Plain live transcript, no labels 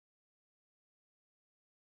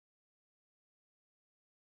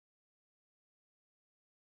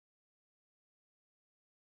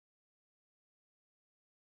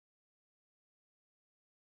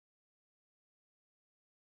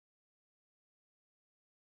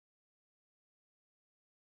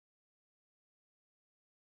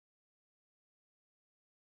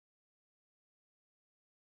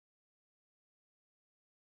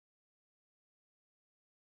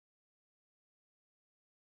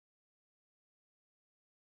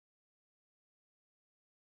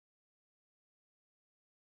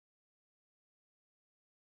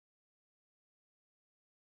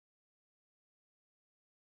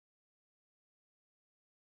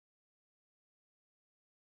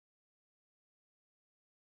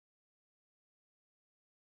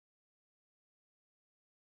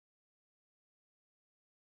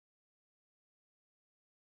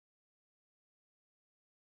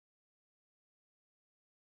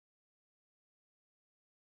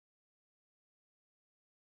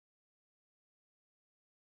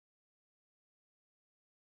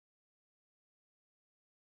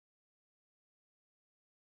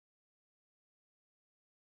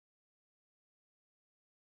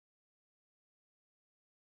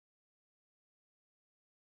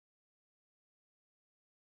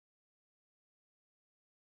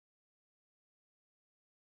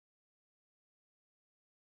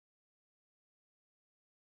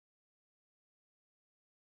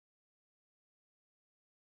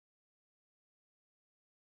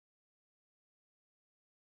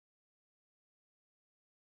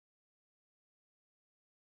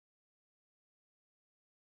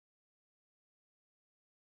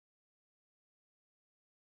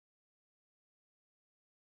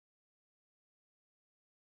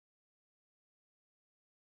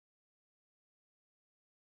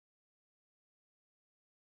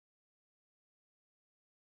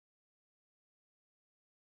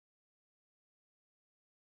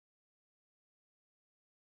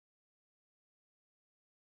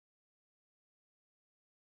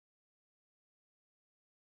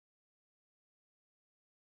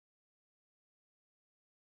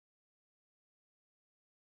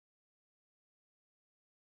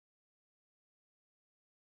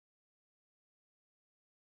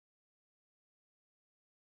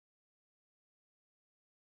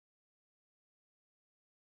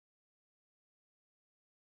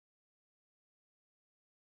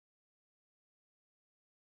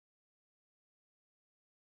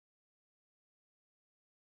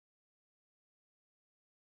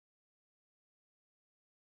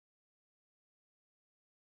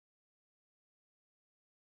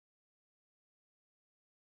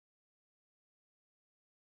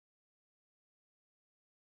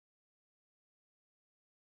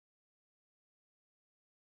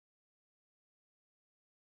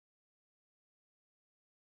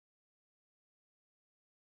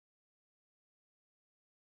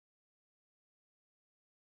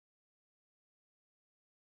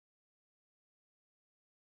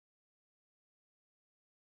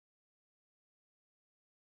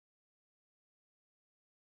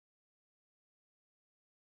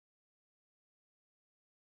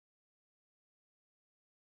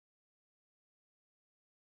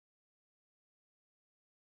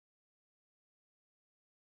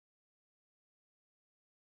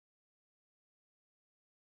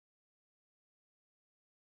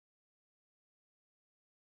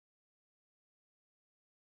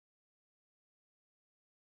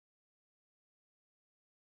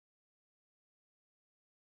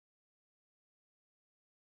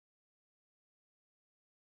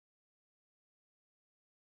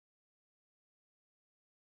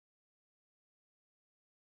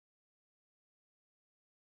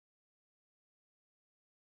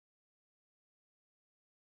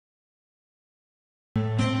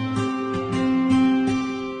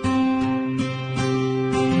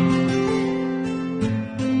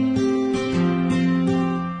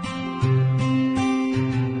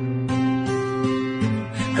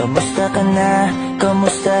Kamusta ka na?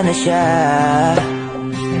 Kamusta na siya?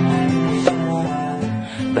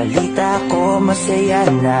 Balita ko masaya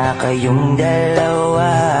na kayong dalawa.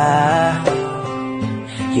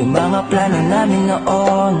 Yung mga plano namin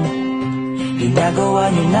noon, ginagawa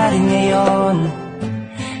niyo na rin ngayon.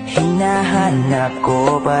 Hinahanap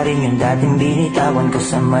ko pa rin yung dating binitawan ko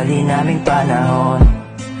sa mali naming panahon.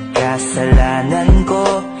 Kasalanan ko,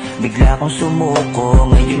 bigla kong sumuko,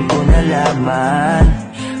 ngayon ko nalaman.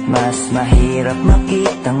 Mas mahirap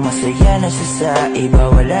makitang masaya na siya sa iba,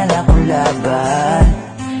 wala na akong laban.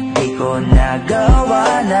 Di ko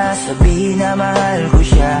nagawa na sabihin na mahal ko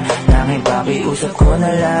siya, tanging pakiusap ko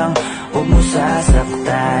na lang, huwag mo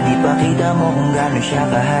sasaktan. Ipakita mo kung gano'n siya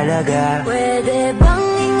kahalaga. Pwede bang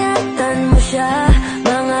ingatan mo siya?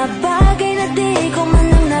 Mga bagay na di ko man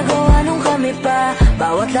lang nagawa nung kami pa.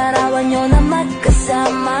 Bawat larawan nyo na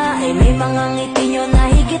magkasama, ay may mga ngiti nyo na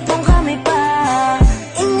higit nung kami pa.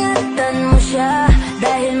 Ingatan mo siya,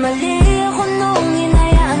 dahil mali ako nung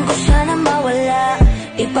hinayaan ko siya na mawala.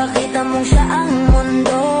 Ipakita mong siya ang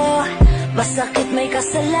mundo, masakit may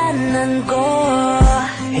kasalanan ko.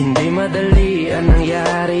 Hindi madali ang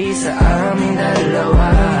nangyari sa aming dalawa.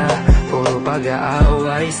 Puro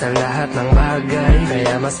pag-aaway sa lahat ng bagay,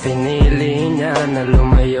 kaya mas pinili niya na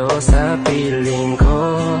lumayo sa piling ko.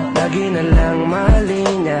 Lagi na lang mali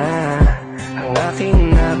niya ang aking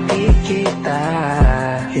nakikita.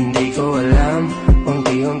 Hindi ko alam,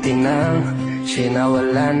 unti-unti nang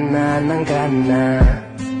sinawalan na ng gana.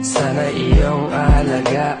 Sana iyong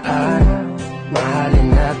alagaan,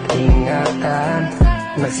 mahalin at ingatan.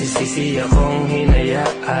 Nagsisisi akong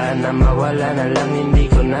hinayaan na mawala na lang, hindi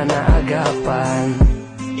ko na naagapan.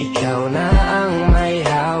 Ikaw na ang may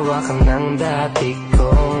hawak ng dati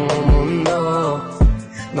kong mundo.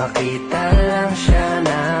 Makita lang siya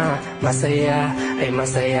na masaya, ay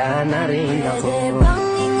masaya na rin ako. Pwede bang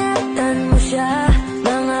ingatan mo siya?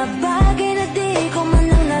 Mga bagay na di ko man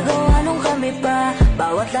lang nagawa nung kami pa.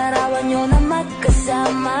 Bawat larawan nyo na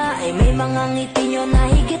magkasama, ay may mga ngiti nyo na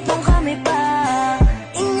higit nung kami pa.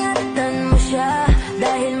 Ingatan mo siya,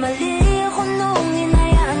 dahil mali ako nung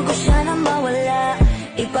hinayaan ko siya na mawala.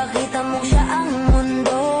 Ipakita mo siya ang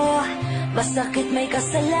mundo, masakit may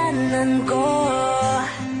kasalanan ko.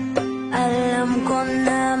 Alam ko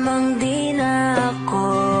namang di na ako,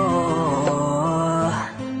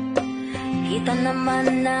 kita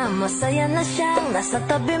naman na masaya na siyang nasa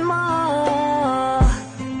tabi mo.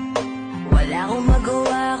 Wala akong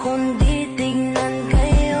magawa kundi tignan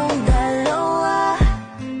kayong dalawa.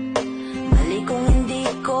 Mali kung hindi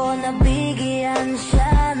ko nabigyan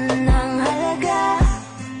siya ng halaga.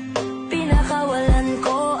 Pinakawalan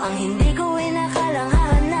ko ang hindi ko inakalang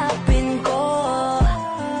hahanapin ko.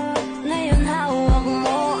 Ngayon hawak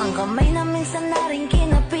mo ang kamay na minsan na rin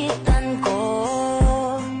kinapitan ko.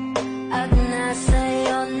 At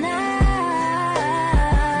nasa'yo na,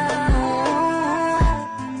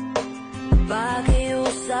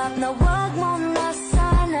 pakiusap na wag mo na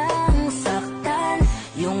sanang saktan.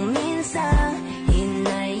 Yung minsang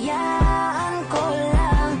hinayaan ko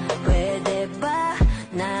lang, pwede ba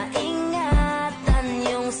na ingatan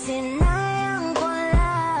yung sinayang ko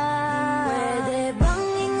lang? Pwede bang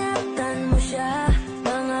ingatan mo siya?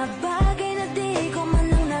 Mga bagay na di ko man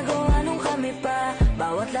lang nagawa nung kami pa.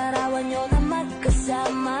 Bawat larawan nyo na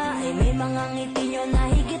magkasama, ay may mga ngiti nyo na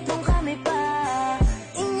higit nung kami pa.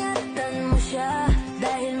 Ingatan mo siya,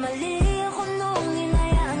 dahil mali ako nung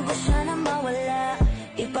hinayaan ko siya na mawala.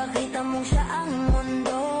 Ipakita mong siya ang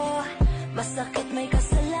mundo, masakit may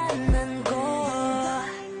kasalanan ko.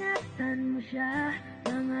 Ingatan mo siya,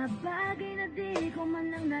 mga bagay na di ko man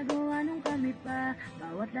lang nagawa nung kami pa.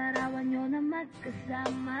 Bawat larawan nyo na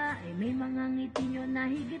magkasama, ay may mga ngiti nyo na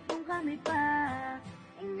higit nung kami pa.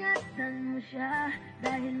 Ingatan mo siya,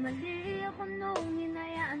 dahil mali ako nung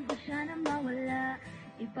hinayaan ko siya na mawala.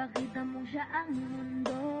 Ipakita mong siya ang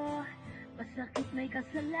mundo, masakit may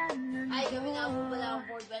kasalanan ko. Hi, kami nga po pala ang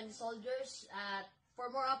 420 Soldiers. At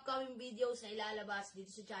for more upcoming videos na ilalabas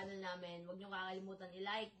dito sa channel namin, huwag nyo kakalimutan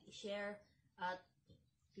i-like, i-share, at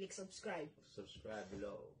click subscribe. Subscribe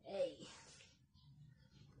below. Hey!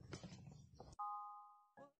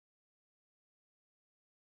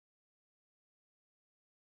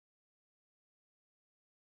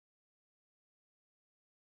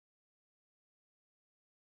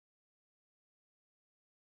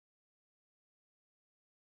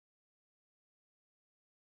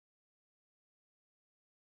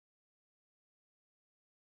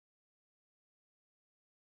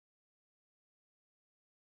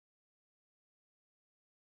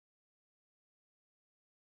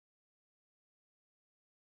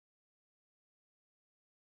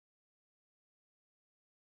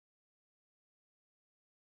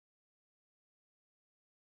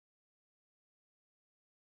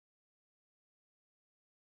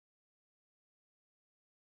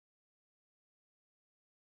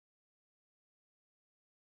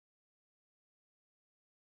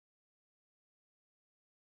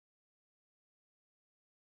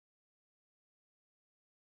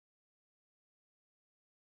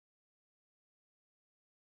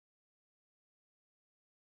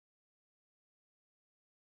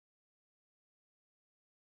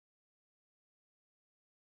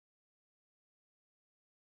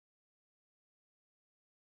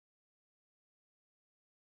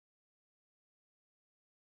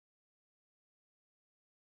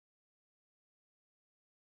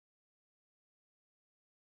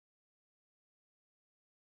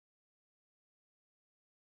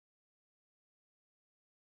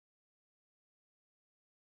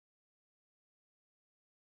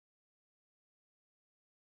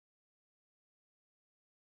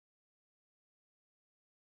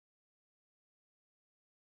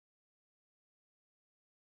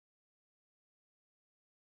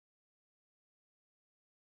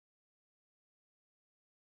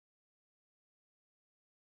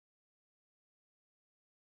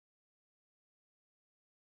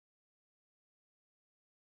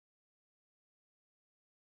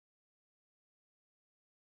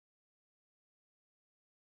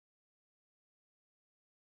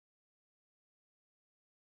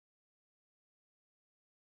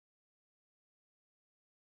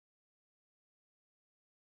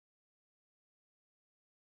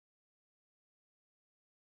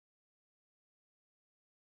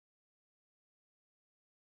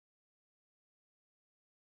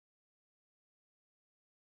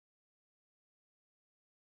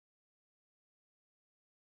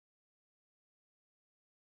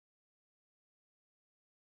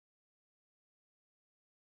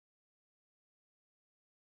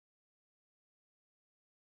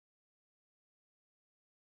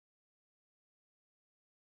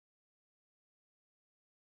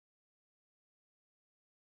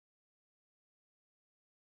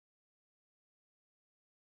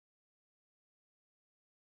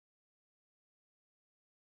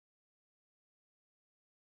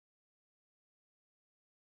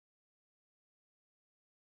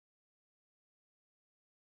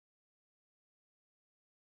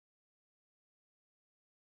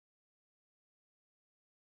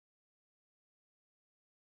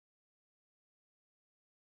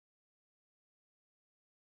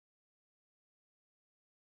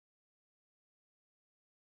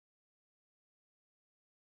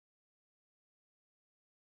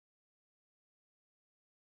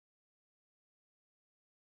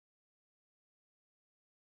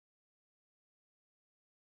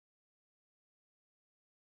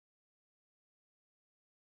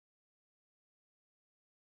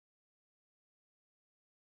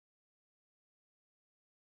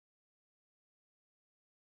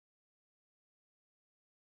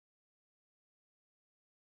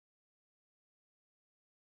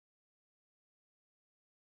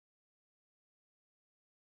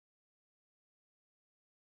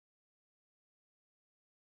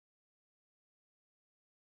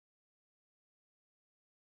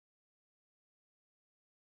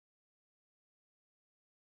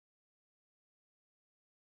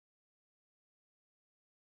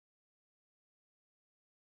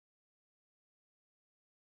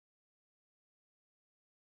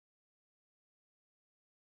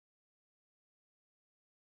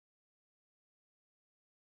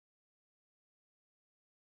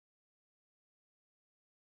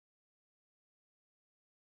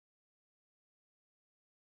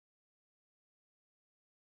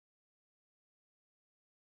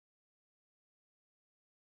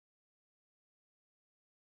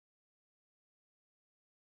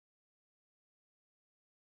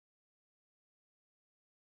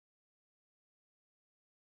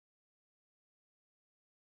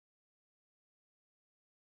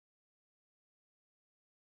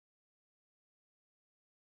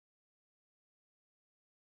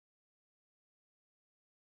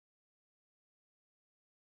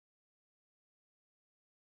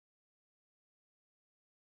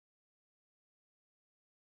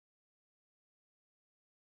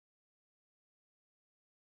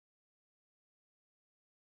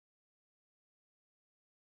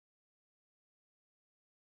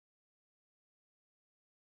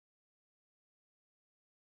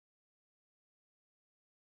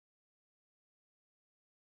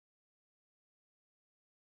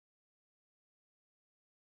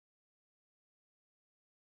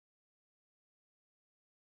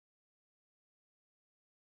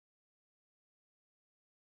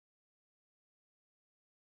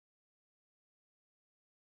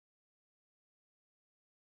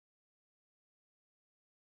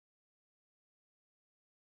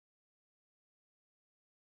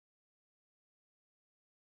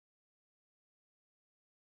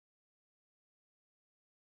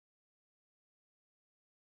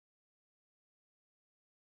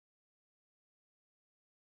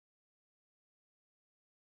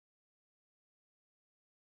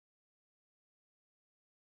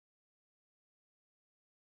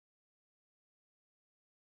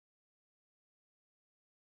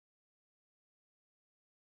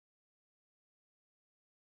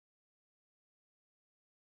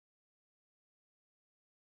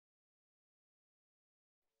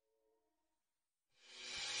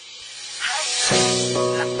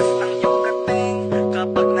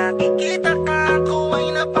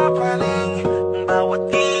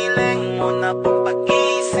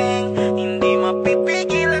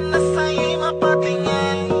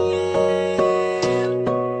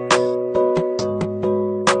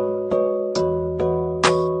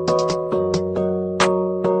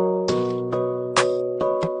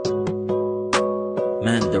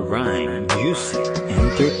 Man the Rhyme, Music,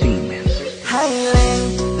 Entertainment.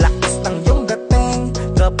 Highland, lakas ng iyong dating.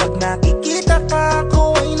 Kapag nakikita ka,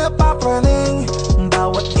 ako ay napapraning.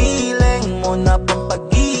 Bawat giling mo na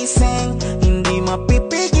pampagising, hindi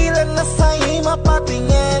mapipigilan na sa'yo'y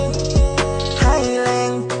mapatingin.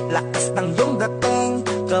 Highland, lakas ng iyong dating.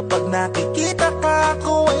 Kapag nakikita ka,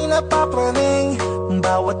 ako ay napapraning.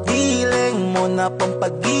 Bawat giling mo na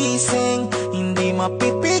pampagising, hindi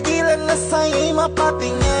mapipigilan na sa'yo'y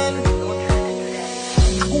mapatingin.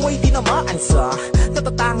 Ako ay tinamaan sa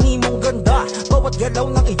natatangi mong ganda. Bawat galaw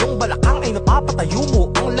ng iyong balakang ay napapatayo mo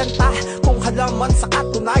ang lanta. Kung halaman sa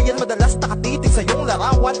katunayan, madalas nakatitig sa iyong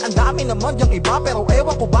larawan. Ang dami naman yung iba, pero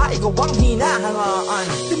ewan ko ba ikaw ang hinahangaan.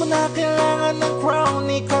 Di mo na kailangan ng crown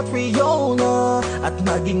ni Catriona, at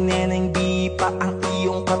maging neneng di pa ang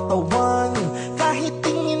iyong katawan. Kahit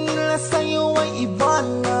tingin nila sa'yo ay iba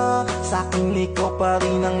na, sa'kin ikaw pa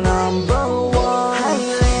rin ang number one.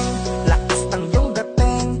 Highland, lakas ng iyong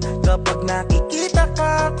dating. Kapag nakikita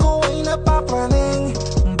ka, ako ay napapraning.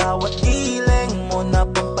 Bawat giling mo na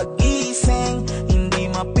pampagising, hindi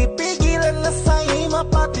mapipigilan na sa'yo'y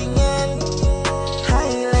mapatingin.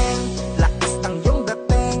 Highland, lakas ng iyong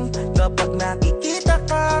dating. Kapag nakikita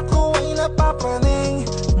ka, ako ay napapraning.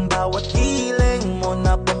 Bawat giling mo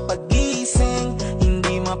na pampagising,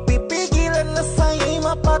 hindi mapipigilan na sa'yo'y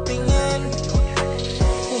mapatingin.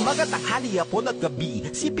 Umaga, tanghali, hapon at gabi,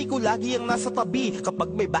 sipi ko lagi ang nasa tabi. Kapag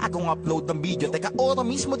may bagong upload ng video, teka ora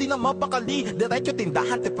mismo din na mapakali. Diretso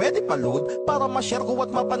tindahan, te pwede pa-load para ma-share ko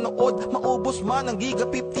at mapanood. Maubos man ang giga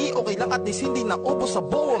 50, okay lang at least hindi naubos sa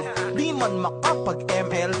board. Di man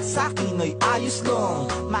makapag-ML, sa'kin ay ayos lang.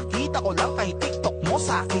 Makita ko lang kay TikTok mo,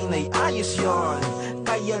 sa'kin ay ayos yon.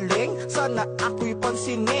 Kaya Leng, sana ako'y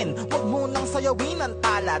pansinin. Huwag mo nang sayawin ang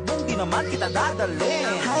tala, dun di naman kita dadalhin.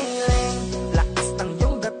 Hi Leng, lakas ng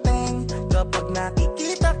iyong dating. Kapag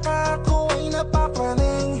nakikita ka, ako ay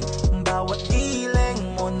napapraning. Bawat giling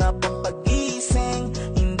mo na pampagising,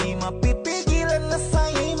 hindi mapipigilan na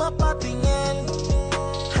sa'yo'y mapatingin.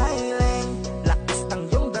 Hi Leng, lakas ng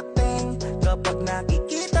iyong dating. Kapag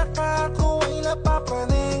nakikita ka, ako ay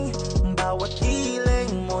napapraning. Bawat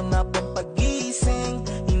giling mo na pampagising,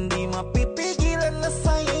 hindi mapipigilan na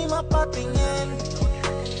sa'yo'y mapatingin.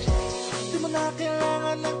 Di mo na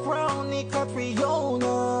kailangan ng crown ni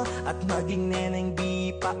Catriona, at maging neneng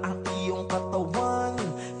di pa ang iyong katawan.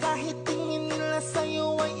 Kahit tingin nila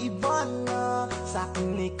sa'yo ay iba na,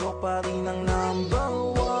 sa'kin ikaw pa rin ang number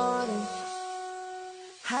one.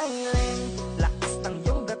 Highland, lakas ng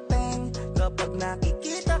iyong dating. Kapag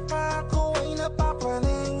nakikita ka, ako ay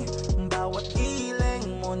napapraning. Bawat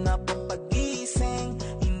giling mo na pampagising,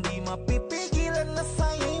 hindi mapipigilan na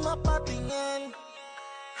sa'yo'y mapatingin.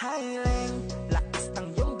 Highland, lakas ng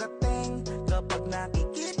iyong dating. Kapag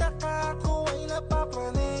nakikita ka, ako ay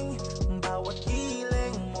napapraning. Bawat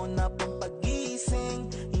giling mo na pampagising,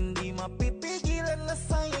 hindi mapipigilan na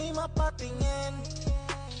sa'yo'y mapatingin.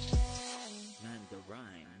 Man the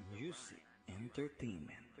Rhyme, Music,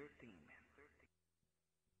 Entertainment.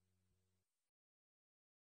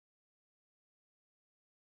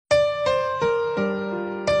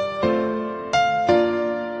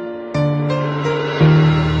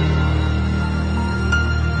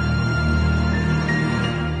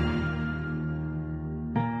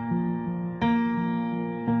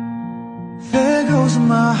 There goes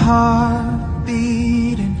my heart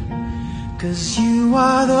beating, 'cause you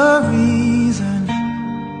are the reason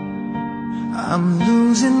I'm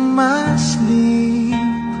losing my sleep.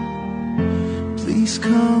 Please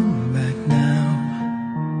come back now.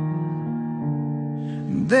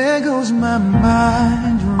 There goes my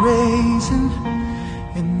mind racing,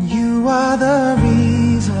 and you are the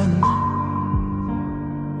reason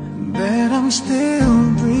that I'm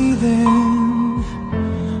still breathing.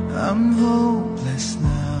 I'm hopeless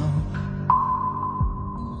now.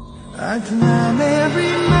 I climb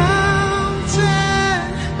every mountain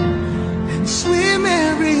and swim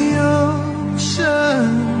every ocean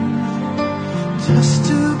just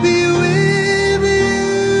to be with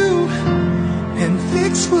you and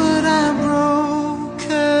fix what I've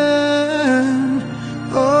broken.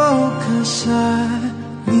 Oh, 'cause I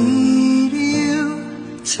need you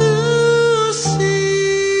to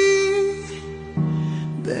see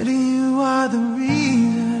that you are the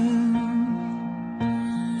reason.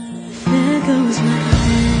 There goes my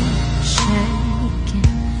hand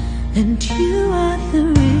shaking, and you are the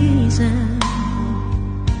reason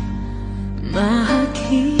my heart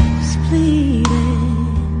keeps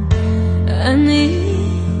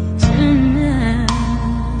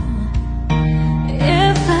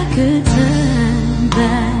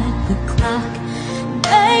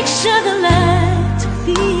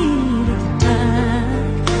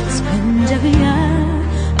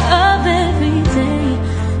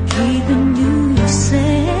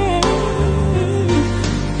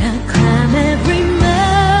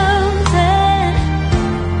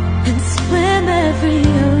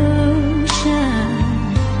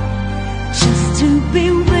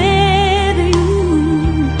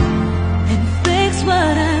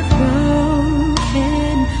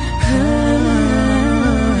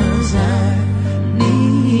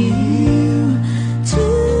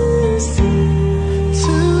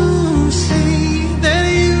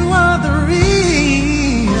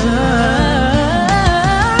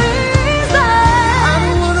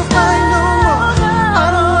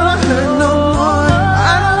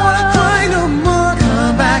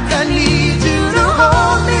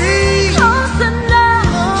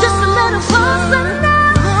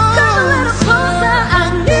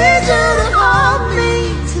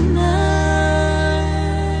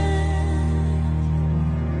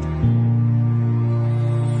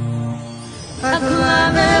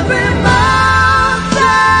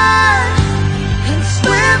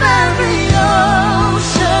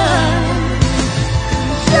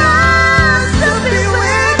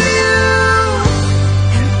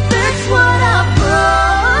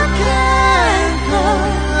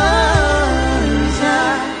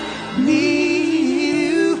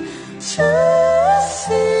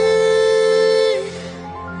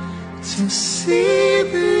to see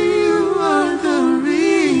that you are the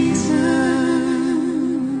reason.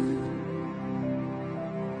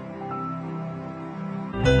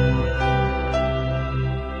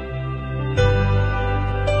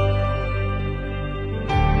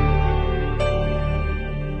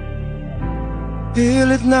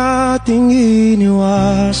 Pilit nating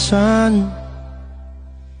iniwasan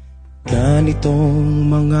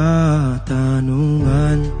ganitong mga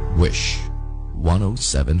tanungan. Wish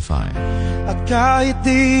 1075. At kahit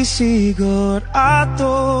di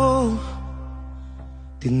sigurado,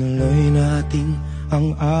 tinuloy natin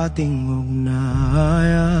ang ating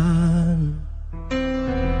ugnayan.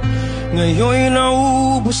 Ngayon'y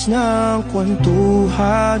naubos na ang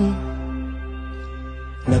kwentuhan,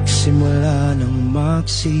 nagsimula ng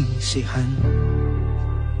magsisihan.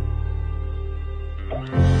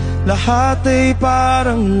 Lahat ay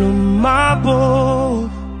parang lumabo,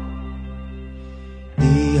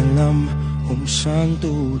 di alam kung saan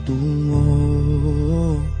tutungo.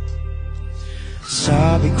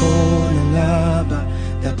 Sabi ko na nga ba,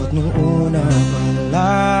 dapat nung una pa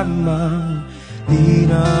lamang, di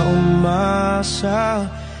na umasa,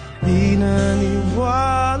 di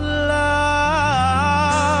naniwala.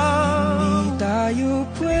 Hindi tayo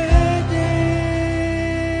pwede,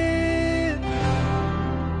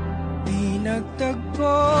 di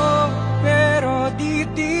nagtagpo, pero di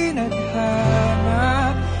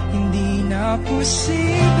tinadhana. Hindi na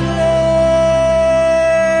posible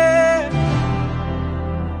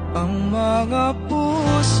ang mga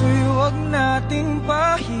puso'y huwag nating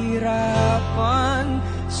pahirapan.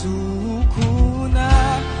 Suko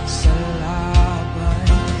na sa laban,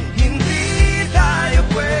 hindi tayo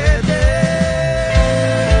pwede.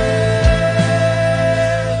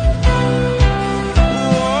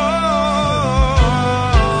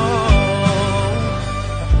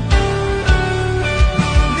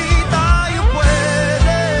 Hindi tayo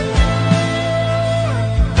pwede.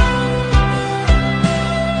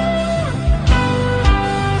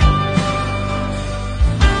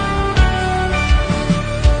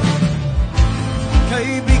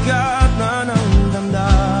 Kay bigat na ng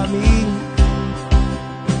damdamin,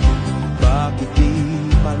 bakit di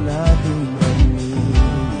pa natin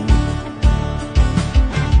aminin?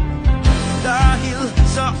 Dahil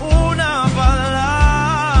sa una pa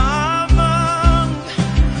lamang,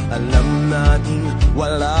 alam natin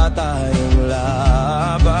wala tayong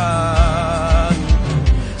laban.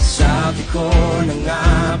 Sabi ko na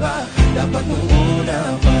nga ba, dapat nung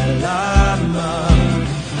una pa lamang,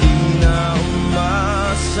 di na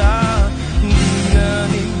umasa, di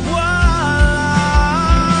naniwala.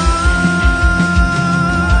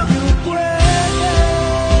 Tayo pwede,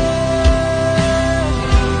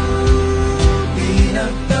 di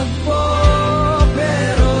nagtagpo,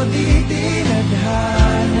 pero di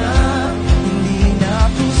tinadhana. Hindi na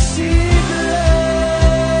posible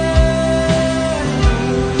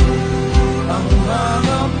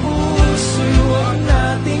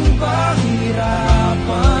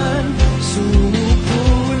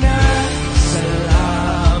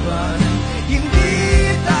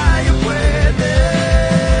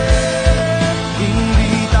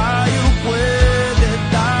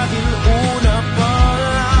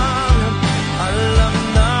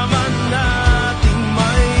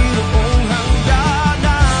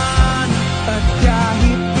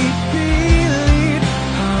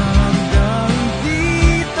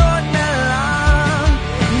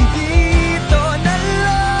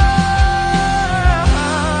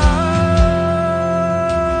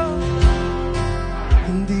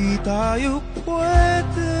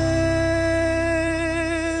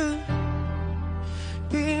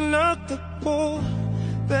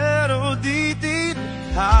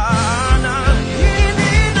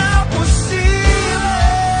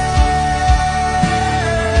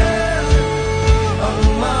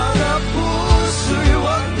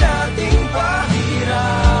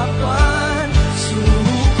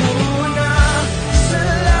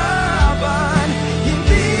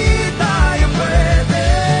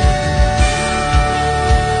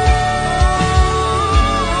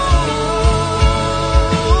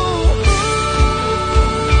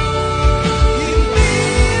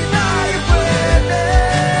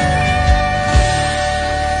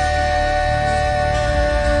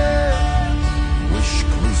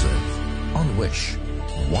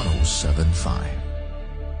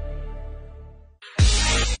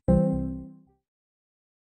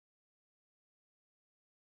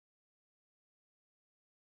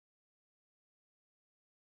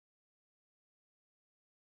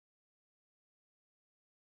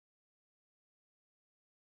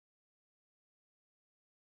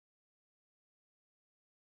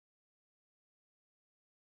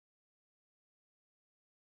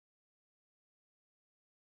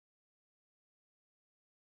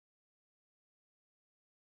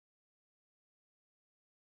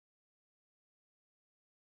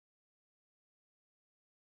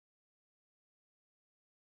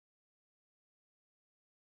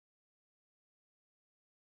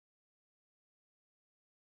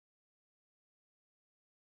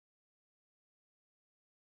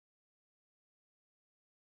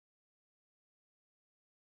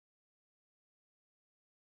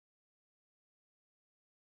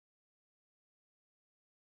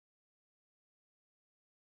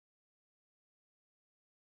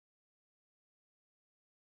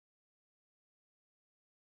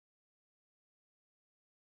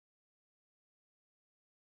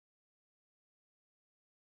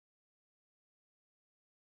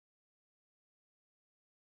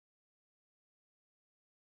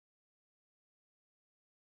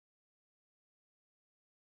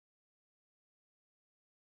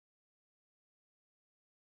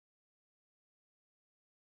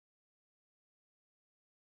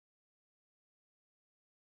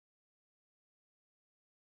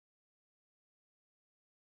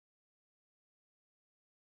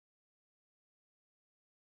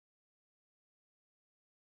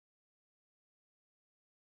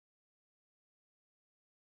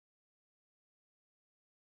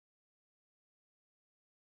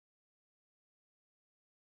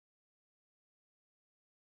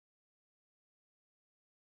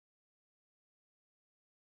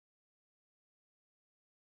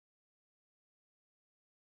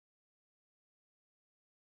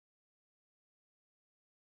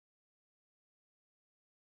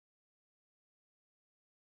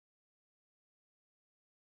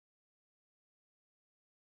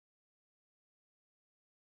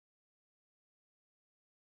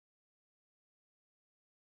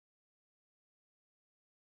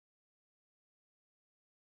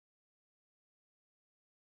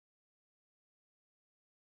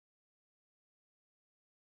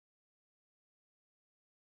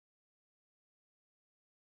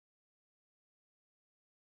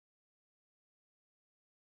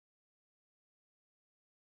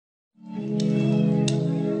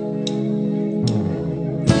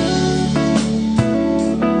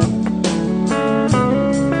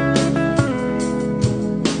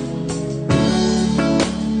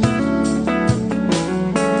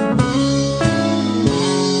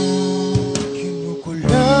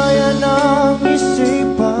ang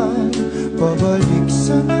isipan, pabalik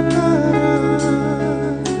sa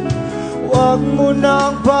nakaraan. Huwag mo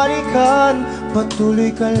nang balikan,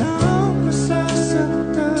 patuloy ka lang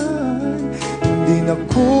masasaktan. Hindi na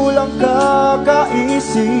kulang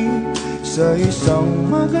kakaisip sa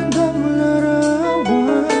isang magandang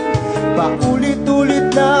larawan.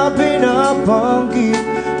 Paulit-ulit na binabanggit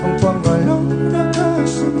ang pangalang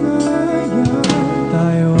nakasanayan.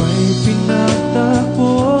 Tayo ay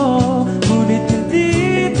pinagtagpo, ngunit hindi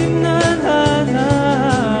tinadhana.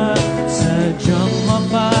 Sadyang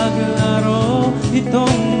mapaglaro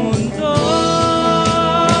itong mundo.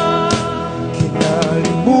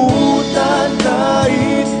 Kinalimutan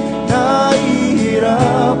kahit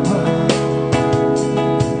nahihirapan,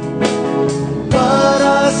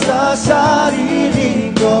 para sa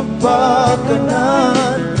sariling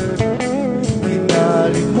kapakanan.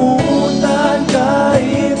 Kinalimutan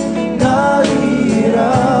kahit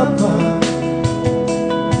nahihirapan,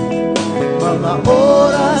 mga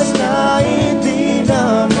oras na hindi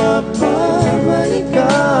na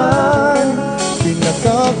mapabalikan.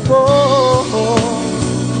 Pinagkako,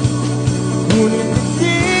 ngunit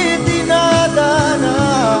hindi dinadana.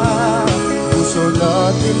 Puso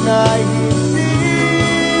natin ay hindi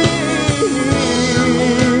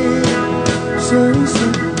sa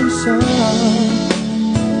isa't isa.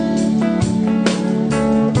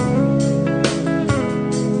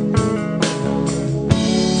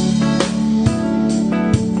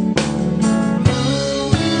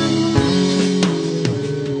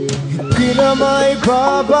 Hindi na may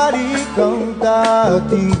babalik ang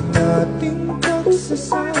dati nating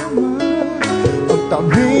pagsasama. Ang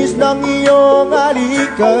tamis ng iyong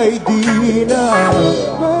halik ay di na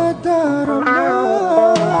madarama.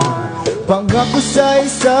 Pangako sa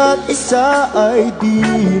isa't isa ay di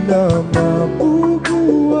na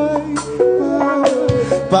mabubuhay pa.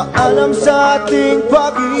 Paalam sa ating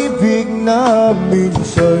pag-ibig na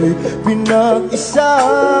minsa'y pinag-isa.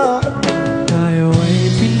 Tayo ay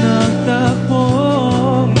pinagtagpo,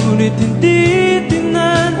 ngunit hindi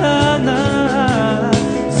tinadhana.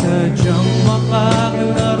 Sadyang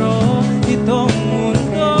makaglaro itong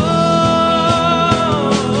mundo.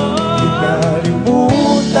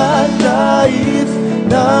 Kinalimutan kahit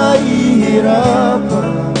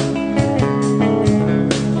nahihirapan,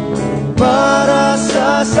 para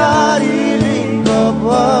sa sariling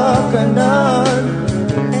kapakanan.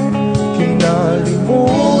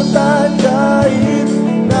 Kinalimutan kahit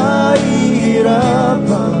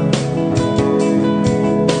nahihirapan,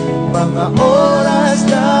 mga oras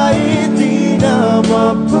na hindi na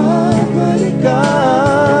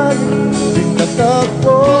mapabalikan.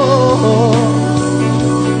 Pinagtagpo,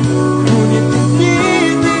 ngunit hindi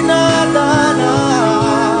dinadana.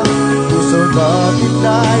 Puso natin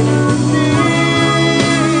ay hindi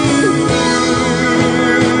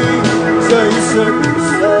sa isa't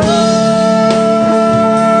isa.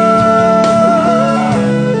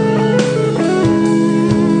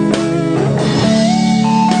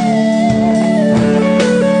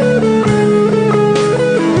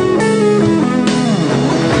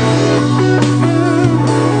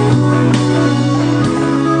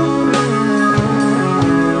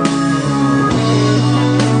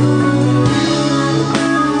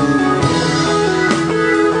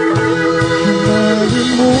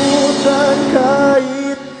 Kinalimutan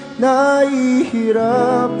kahit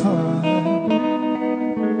nahihirapan,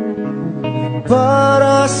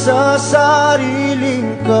 para sa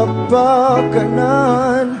sariling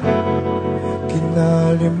kapakanan.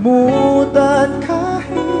 Kinalimutan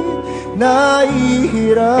kahit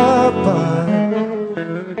nahihirapan,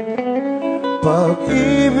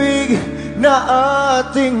 pag-ibig na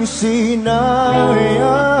ating sinayang.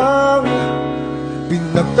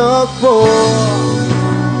 Pinagtagpo,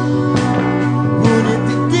 ngunit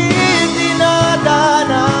hindi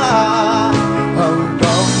dinadana.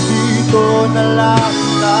 Hanggang dito na lang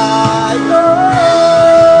tayo.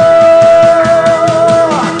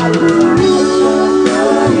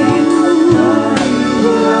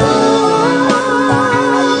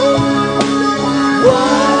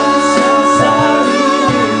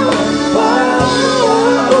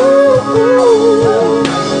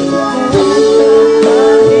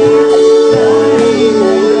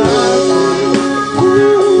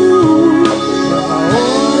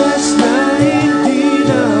 Oras na hindi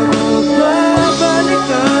na mababalik.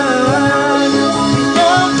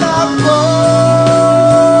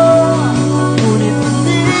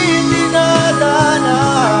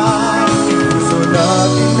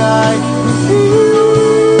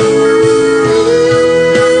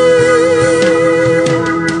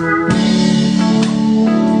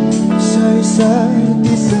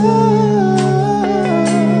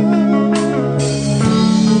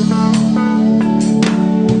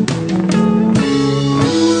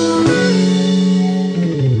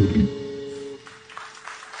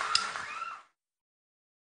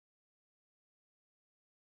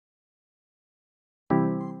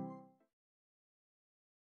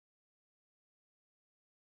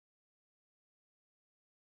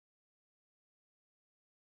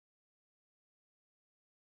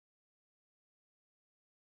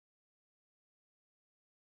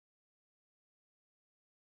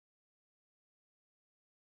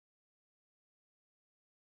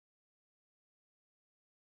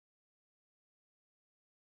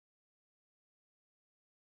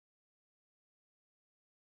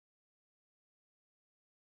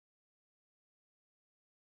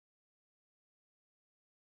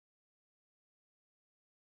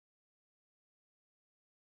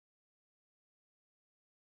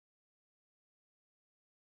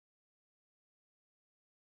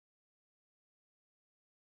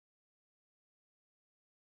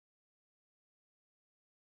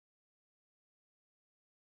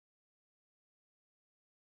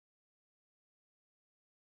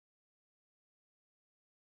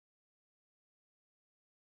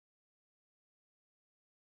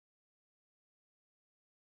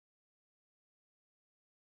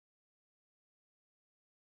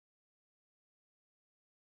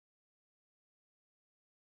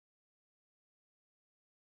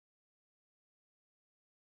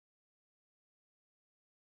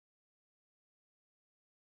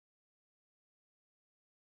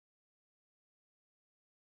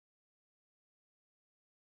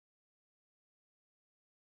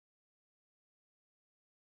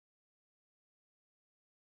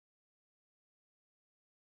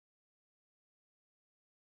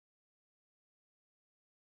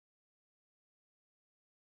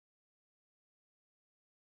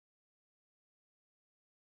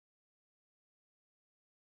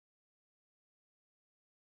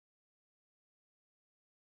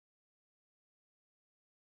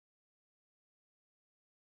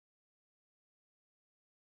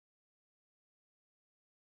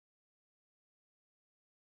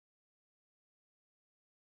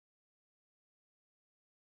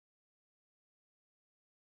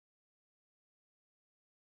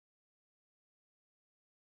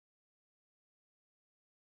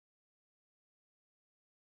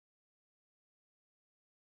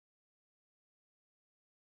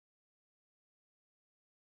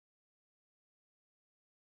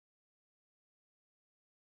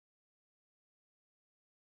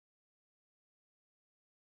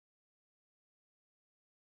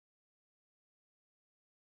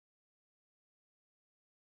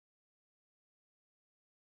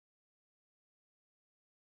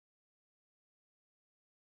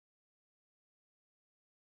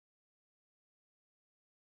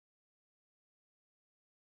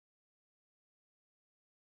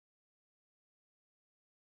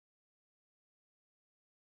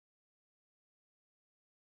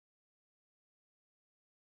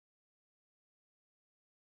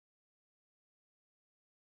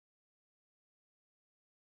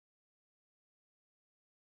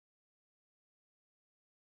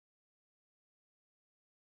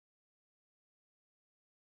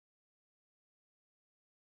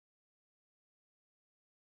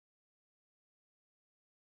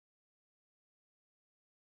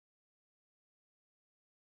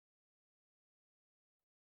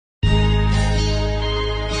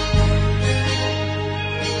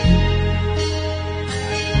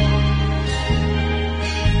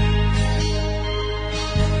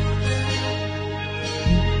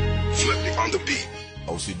 on the beat.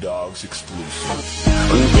 OC Dogs exclusive.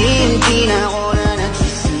 Unti-unti na ako na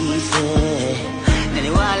nagsisisi.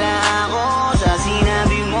 Naniwala ako sa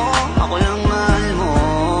sinabi mo, ako lang mahal mo.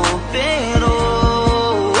 Pero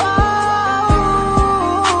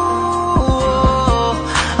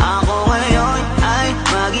ako ngayon ay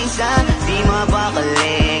mag-isa, di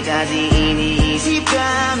mapakali. Kasi iniisip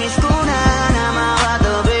ka, miss ko na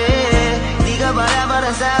makatabi. Di ka para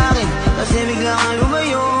sa akin, kasi bigla kang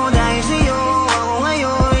lumayo. Dahil sa'yo ako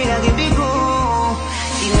ngayon laging bigo.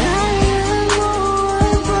 Sinayang mo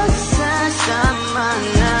ang pagsasama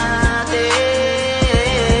natin.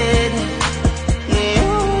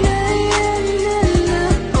 Ngayon ay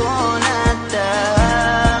alam ko na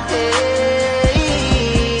takit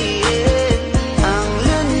ang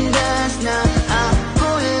landas na ako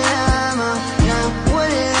lamang na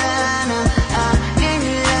wala na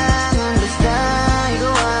alinlangan. Basta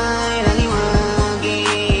ikaw ay laging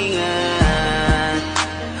mag-iingat.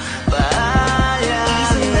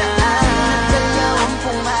 Paalam na. Dalawang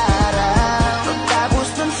araw pagtapos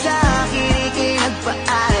nun sa akin, ika'y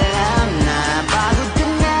nagpaalam na pagod ka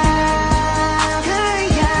na,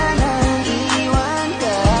 kaya nang iwan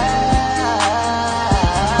ka.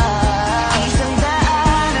 120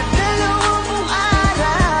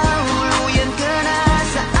 araw, huluyan ka na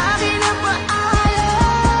sa akin na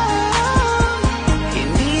paalam.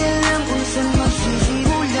 Hindi alam kung saan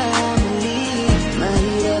magsisimula muli.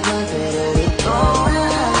 Mahirap man pero ito na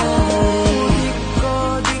ang huli.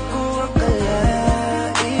 Di ko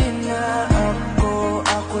akalain na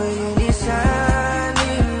ako'y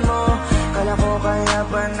linisanin mo. Kala ko kaya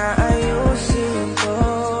ba na ayusin to.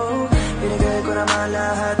 Binigay ko naman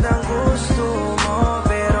lahat ng gusto mo.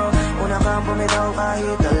 Pero una kang bumitaw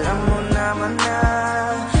kahit alam mo naman na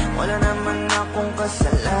wala naman akong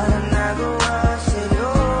kasalanan nagawa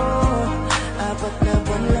sa'yo. 4 na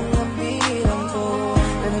buwan lang ang bilang ko.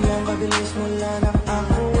 Ganun lang kabilis mula nang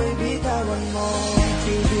ako ay bitawan mo.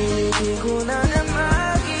 Pipilitin ko na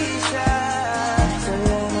mag-isa.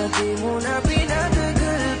 Salamat di mo na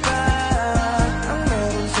pinatagal pa. Ang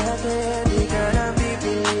meron sa atin, di ka na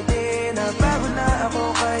pipilitin. Napagod na ako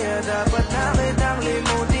kaya dapat na kitang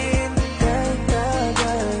limutin. Kahit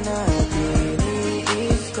tagal na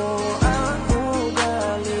tiniis ko ang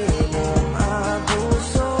ugali mong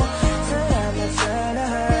abuso. Salamat sa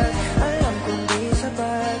lahat, alam kong di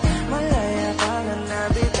sapat. Malaya ka na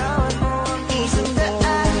nabitawan mo ang puso ko.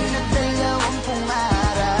 120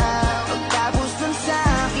 araw pagtapos nun sa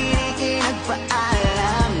akin, ika'y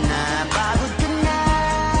nagpaalam na pagod ka na,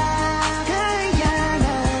 kaya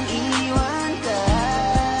nang iwan ka.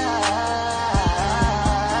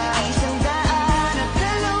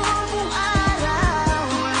 120 araw,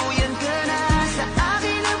 huluyan ka na sa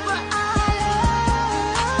akin na paalam.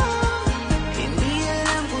 Hindi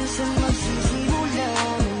alam kung saan magsisimula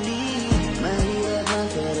muli. Mahirap man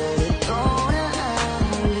pero ito na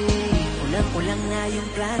ang huli. Ulang-ulang na yung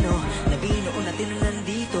plano na binuo natin nung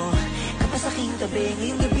nandito ka pa sa aking tabi.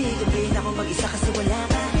 Ngayong gabi-gabi na ako mag-isa kasi wala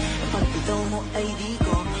ka. Ang pagbitaw mo ay di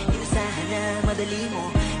ko inasahan na madali mo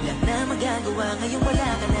lang na magagawa. Ngayong wala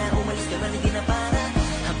ka na, umalis ka man, hindi na para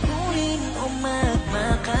habulin o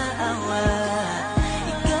magmakaawa.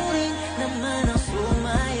 Ikaw rin naman ang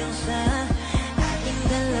sumayaw sa ating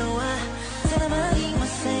dalawa. Sana maging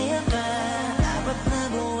masaya ka. 4 na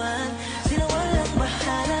buwan, sila walang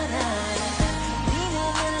bahala na. Di mo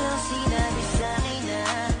man lang sinabi sa'kin na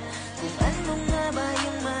kung ano nga ba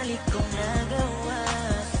yung mali kong nagawa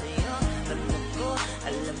sa'yo.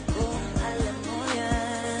 Alam kong alam mo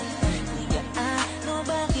yan. Kung gaano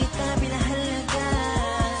ba kita pinahalaga,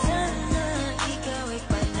 sana ikaw ay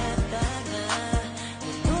panatagan.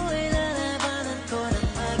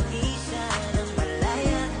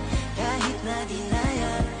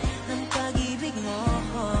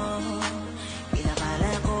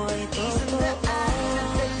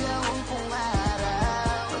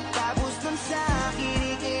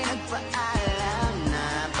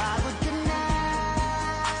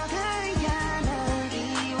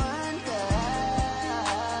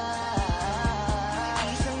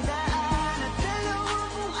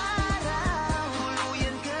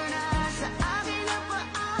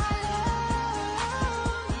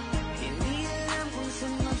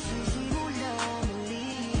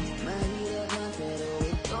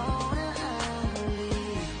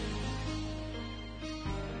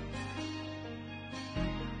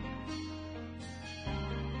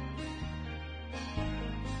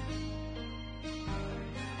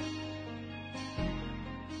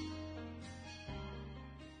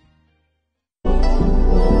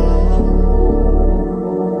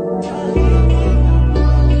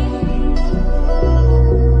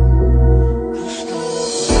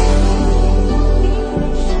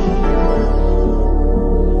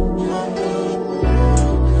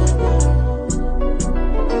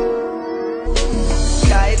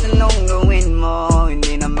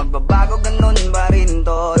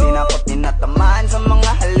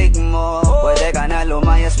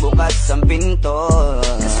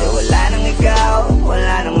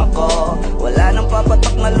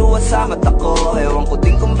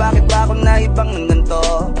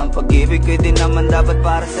 pag-ibig ko'y di naman dapat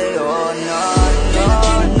para sa'yo. No, no,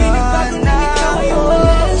 no, no. Ikaw ay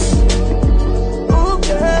umalis. Oh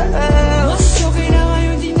girl, mas okay na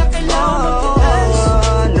ngayon, di na kailangan magtiis.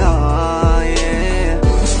 Oh no, yeah.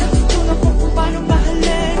 Mas natutunan ko kung paano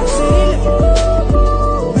mahalin ang sarili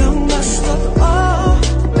nang mas totoo,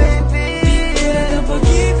 baby. Di tulad ng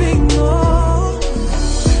pag-ibig mo.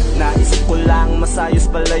 Naisip ko lang masayos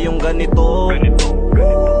pala yung ganito.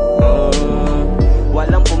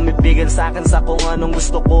 Walang pumipigil sa'kin sa kung anong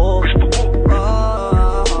gusto ko.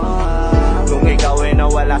 Nung ikaw ay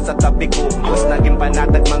nawala sa tabi ko, mas naging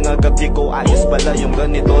panatag mga gabi ko. Ayos pala yung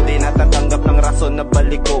ganito, di natatanggap ng rason na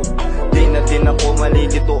balik ko. Di na din ako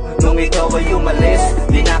malilito. Nung ikaw ay umalis,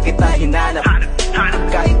 di na kita hinanap.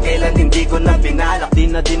 Kahit kailan hindi ko na binalak. Di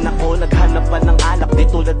na din ako naghanap pa ng alak. Di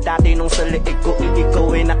tulad dati nung sa liig ko, ikaw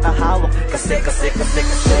ay nakahawak. Kasi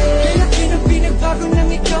kailan pinagbago nang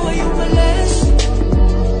ikaw ay umalis.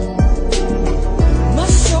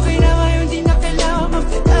 Mas okay na ngayon, di na kailangan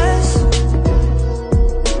magtiis.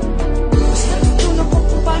 Mas natutunan ko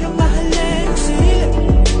kung paano mahalin ang sarili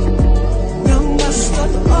nang mas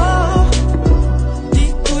totoo, di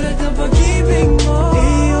tulad ng pag-ibig mo.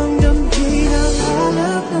 Iyong damhin ang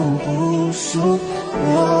hanap ng puso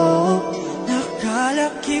mo,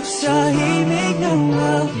 nakalakip sa himig ng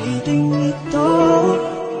awiting ito.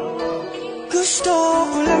 Gusto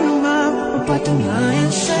ko lang naman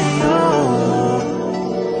mapatunayan sa'yo,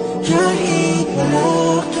 kahit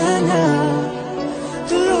wala ka na,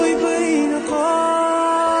 tuloy pa rin ako.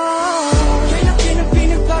 Kailan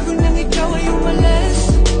pinagbago nang ikaw ay umalis.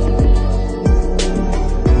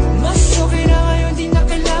 Mas okay na ngayon, di na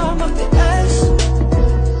kailangan magtiis.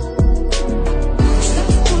 Mas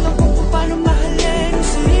natutunan ko kung paano mahalin ang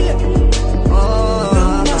sarili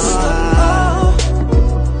nang mas totoo,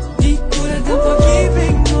 di tulad ng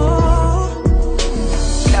pag-ibig mo.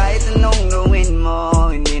 Kahit anong gawin mo,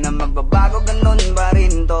 hindi na magbabago, ganun pa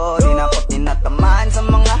rin to. Di na ako tinatamaan sa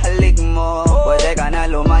mga halik mo. Pwede ka na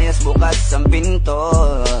lumayas, bukas ang pinto.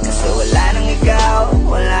 Kasi wala nang ikaw,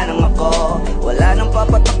 wala nang ako, wala nang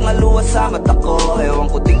papatak na luha sa mata ko. Ewan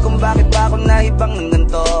ko din kung bakit pa ako naibang ng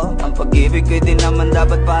ganito. Ang pag-ibig ko'y di naman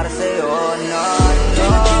dapat para sa'yo. No, no,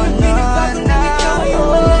 no, no.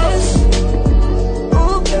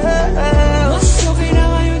 Oh girl, mas okay na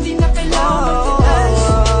ngayon, di na kailangan magtiis.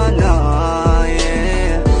 Oh no,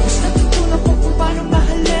 yeah. Mas natutunan ko kung paano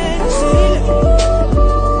mahalin ang sarili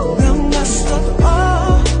nang mas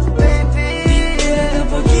totoo, baby. Di tulad ng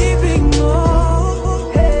pag-ibig mo.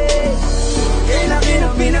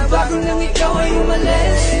 Kailan pinagbago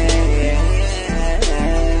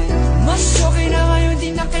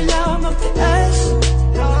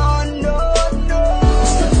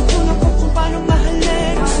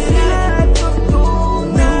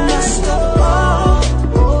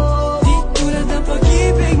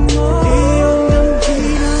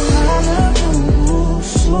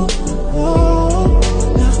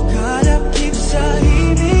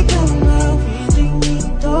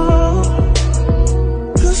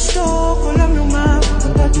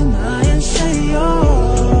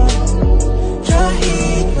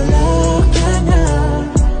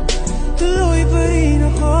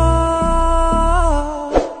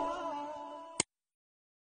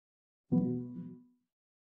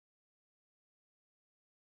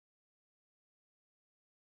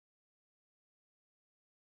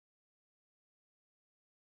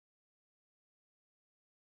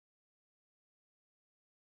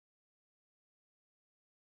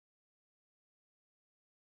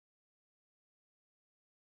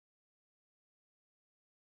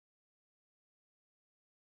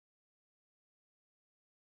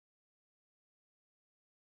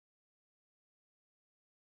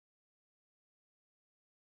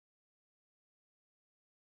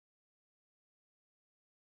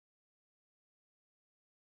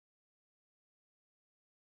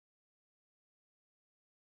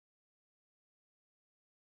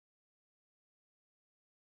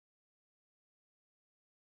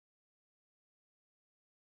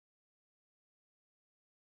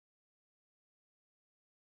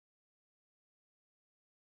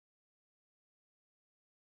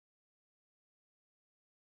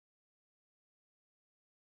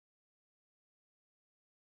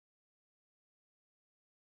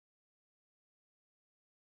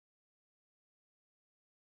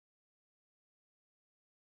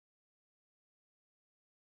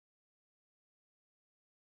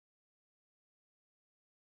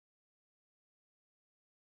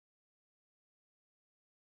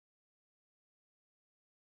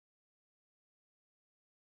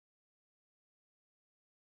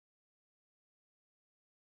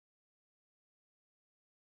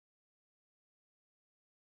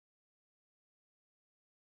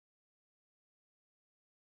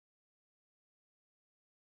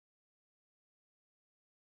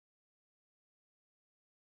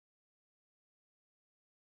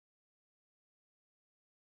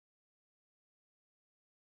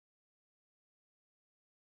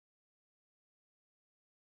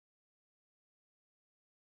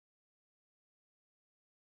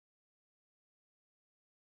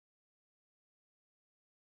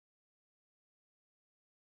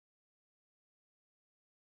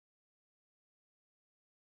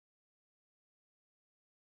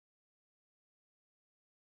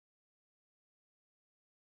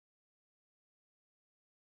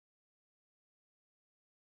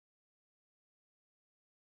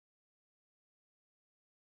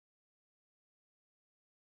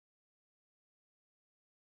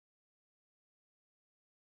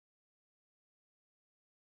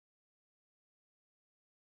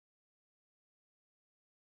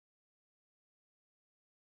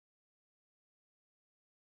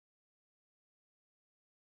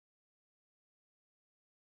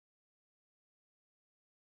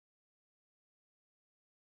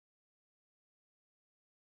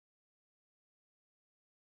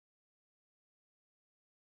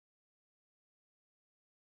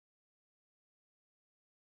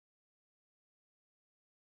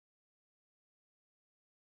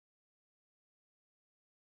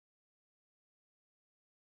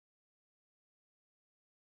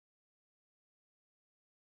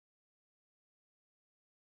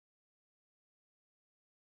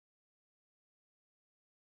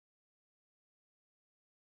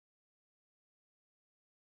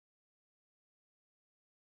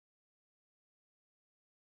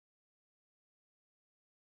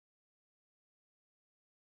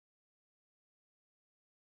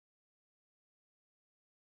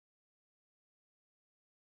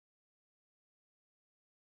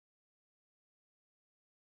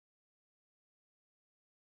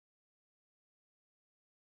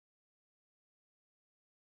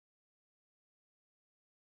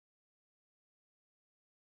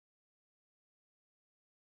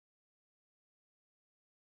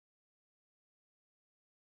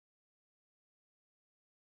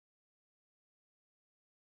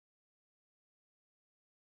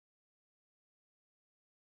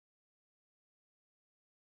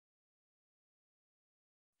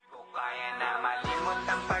na malimot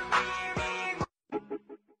ang pag-ibig mo.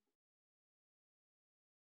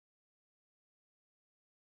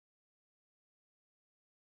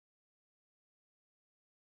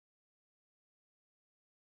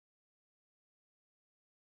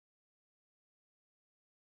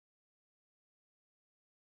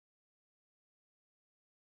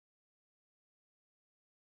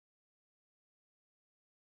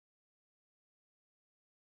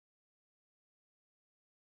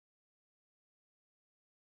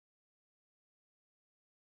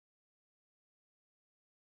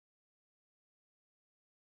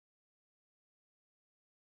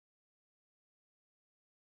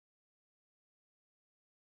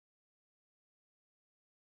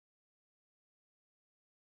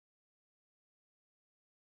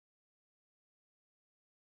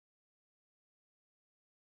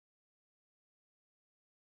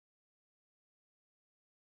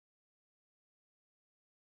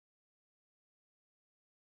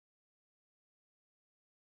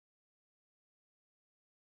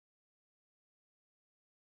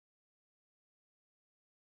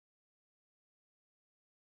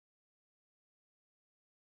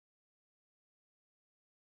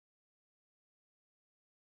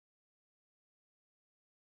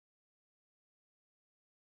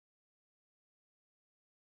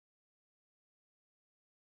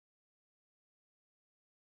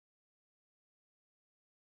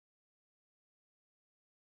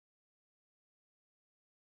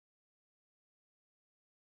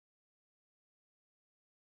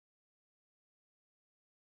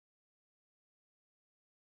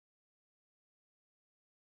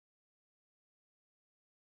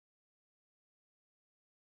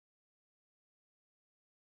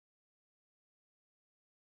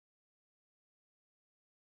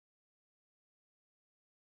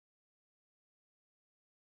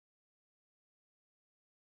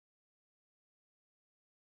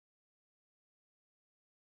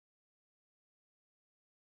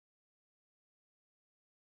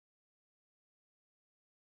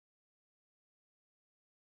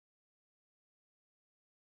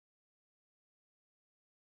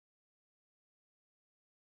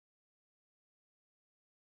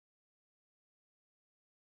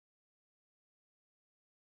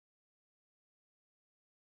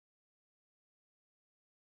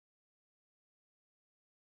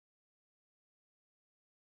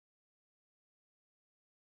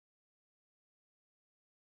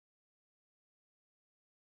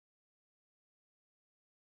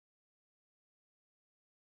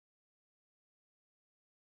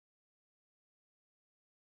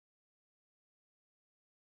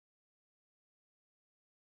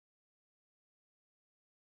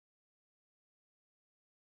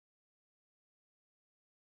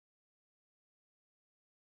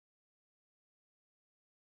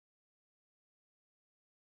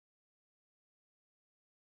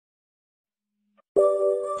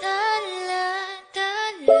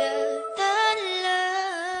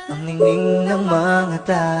 Ang ningning ng mga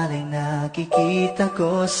talay nakikita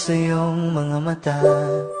ko sa iyong mga mata.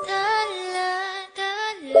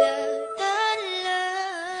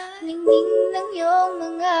 Ningning ng iyong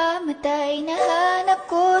mga mata'y nahanap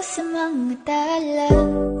ko sa mga tala.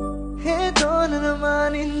 Heto na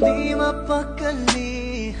naman hindi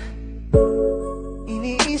mapakali,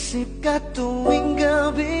 iniisip ka tuwing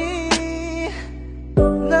gabi.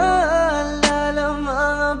 Naalala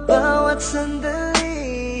mga bawat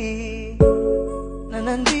sandali na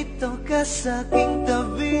nandito ka sa aking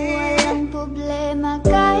tabi. Walang problema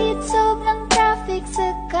kahit sobrang traffic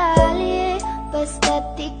sa kalye,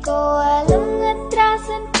 basta't ikaw walang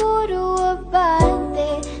atrasan, puro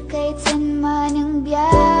abante. Kahit saan man ang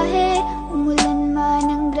biyahe, umulan man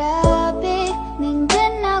ang grabe,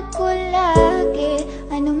 nandyan ako lagi,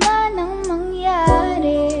 ano man ang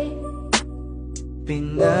mangyari.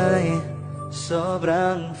 Pinay,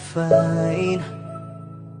 sobrang fine,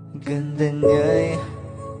 ganda niya'y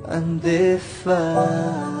undefined.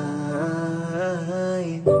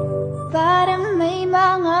 Parang may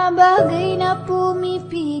mga bagay na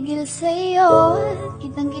pumipigil sa'yo,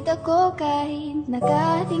 kitang-kita ko kahit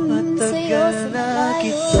nakatingin sa'yo sa Matagal na malayo.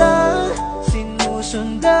 kitang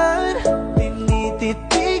sinusundan,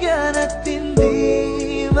 tinititigan at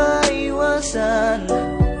hindi maiwasan.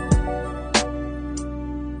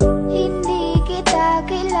 Hindi kita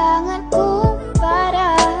kailangan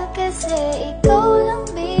kumpara, kasi ikaw lang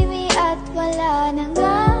baby at wala nang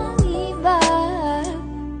ang iba.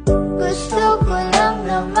 Gusto ko lang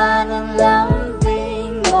naman ang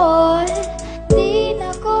lambing mo, di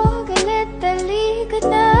na ko galit, halika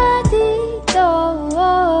na dito.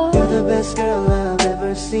 You're the best girl I've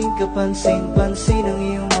ever kasing kapansin-pansin ang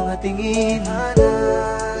iyong mga tingin.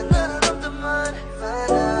 Nararamdaman,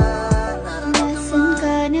 nasan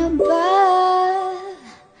ka na ba?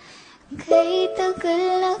 Kay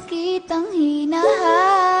tagal na kitang hinahanap,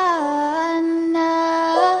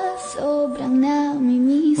 sobrang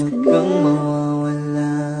namimiss ka huwag na. kang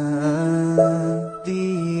mawawala,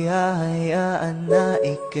 di hahayaan na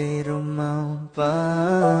ika'y rumampa.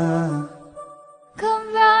 Come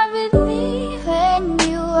ride with me when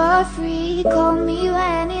you are free. Call me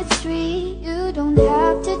when it's free. You don't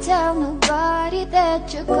have to tell nobody that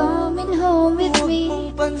you're coming home with me.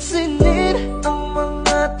 Huwag mong pansinin ang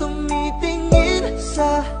mga tumitingin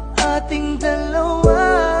sa ating dalawa.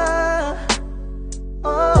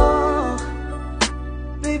 Oh,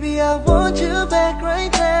 baby, I want you back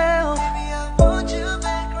right now. Baby, I want you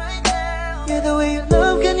back right now. Yeah, the way you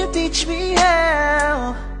love, can you teach me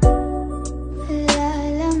how?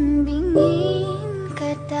 Lalambingin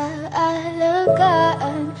kita,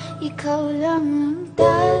 alagaan. Ikaw lang ang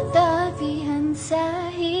tatabihan sa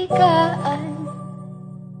higaan.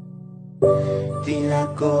 Tila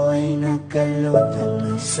ko ay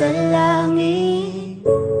nakalutang sa langit,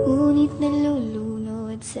 ngunit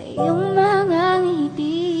nalulunod sa iyong mga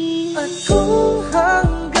ngiti. at kung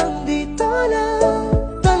hanggang dito lang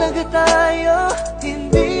talaga tayo,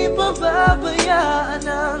 hindi pa babayaan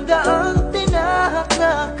ang daang tinahak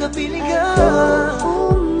na kapiligan.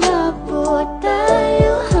 Umabot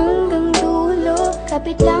tayo hanggang dulo,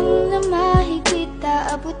 kapit lang na mahigpit,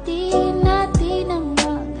 aabutin natin ang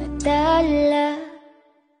mga dala.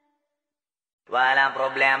 Walang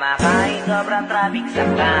problema kahit sobrang traffic sa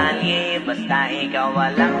kalye, basta ikaw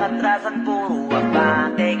walang atrasan, puro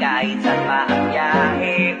abante. Kahit saan pa ang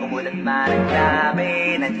biyahe, umulan man ang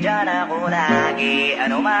grabe, nandyan ako lagi,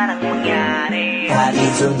 ano man ang mangyari.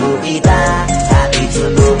 Hatid sundo kita, hatid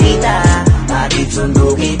sundo kita, hatid sundo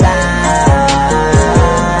kita,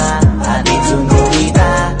 hatid sundo kita,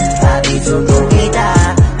 hatid sundo kita,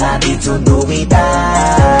 hatid sundo kita,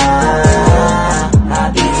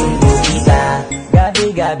 hatid sundo kita.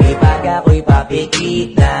 Gabi-gabi pag ako'y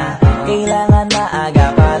papikit na, kailangan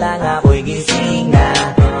maaga pa lang ako'y gising na.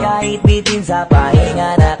 Kahit bitin sa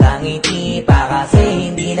pahinga nakangiti pa,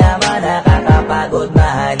 kasi hindi naman nakakapagod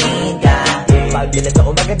mahalin ka. Pagdilat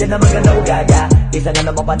ako maganda na maganda ugaga, isa na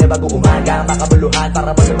naman pa bago umaga, makabuluhan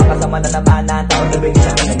para mo sa makasama na naman ang taon na bigyan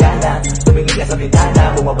siya kanagana. Tumingin ka sa bintana,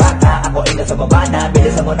 bumaba ka, ako ay nasa baba na,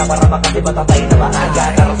 bilisan mo na para makasi matatay na maaga.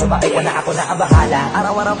 Karo sumakay ka na, ako na ang bahala.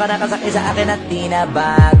 Araw-araw ka nakasakay sa akin at di na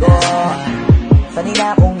bago,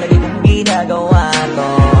 sanina kong nalitong ginagawa to.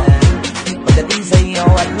 Pagdating sa'yo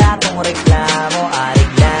wala kong reklamo,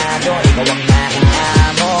 ariglado, ikaw ang aking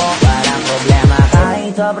amo. Walang problema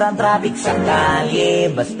kahit sobrang traffic sa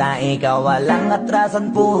kalye, basta ikaw walang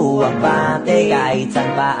atrasan, puro abante. Kahit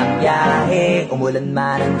saan pa ang biyahe, umulan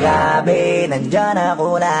man ang gabi, nandyan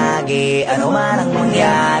ako lagi, ano man ang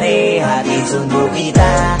mangyari. Hatid sundo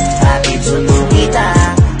kita, hatid sundo kita,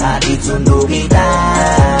 hatid sundo kita,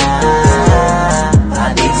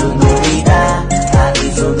 hatid sundo kita,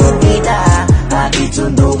 hatid sundo kita, hatid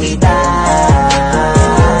sundo kita,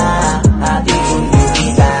 hatid sundo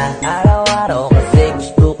kita. Araw-araw kasi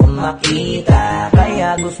gusto ko makita, kaya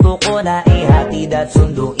gusto ko na ihatid at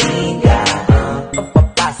sunduin ka.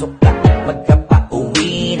 Papapasok ka at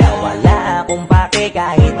magkapauwi na, wala akong pake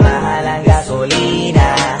kahit mahal ang gasolina.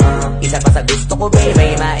 Isa pa sa gusto ko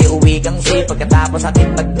baby, maiuwi kang safe pagkatapos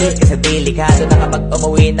ating pag-date, kasi delikado na kapag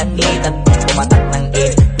umuwi ng late at pumatak ng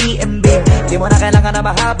 8 PM babe. Di mo na kailangan na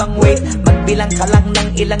mahabang wait, magbilang ka lang ng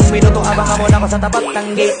ilang minuto, abangan mo na ako sa tapat ng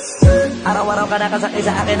gate. Araw-araw ka nakasakay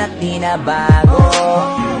sa akin at di na bago,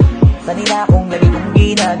 sanina kong nalitong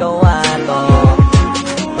ginagawa to.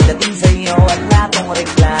 Pagdating sa'yo wala kong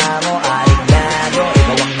reklamo, ariglado,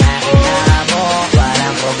 ikaw ang aking amo.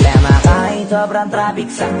 Walang problema kahit sobrang traffic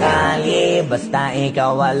sa kalye, basta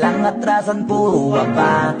ikaw walang atrasan, puro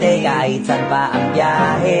abante. Kahit saan pa ang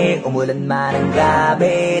biyahe, umulan man ang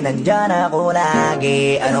gabi, nandyan ako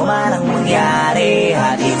lagi, ano man ang mangyari.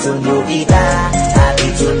 Hatid sundo kita,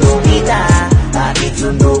 hatid sundo kita, hatid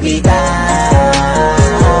sundo kita,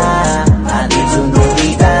 hatid sundo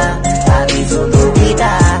kita, hatid sundo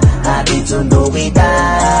kita, hatid sundo kita.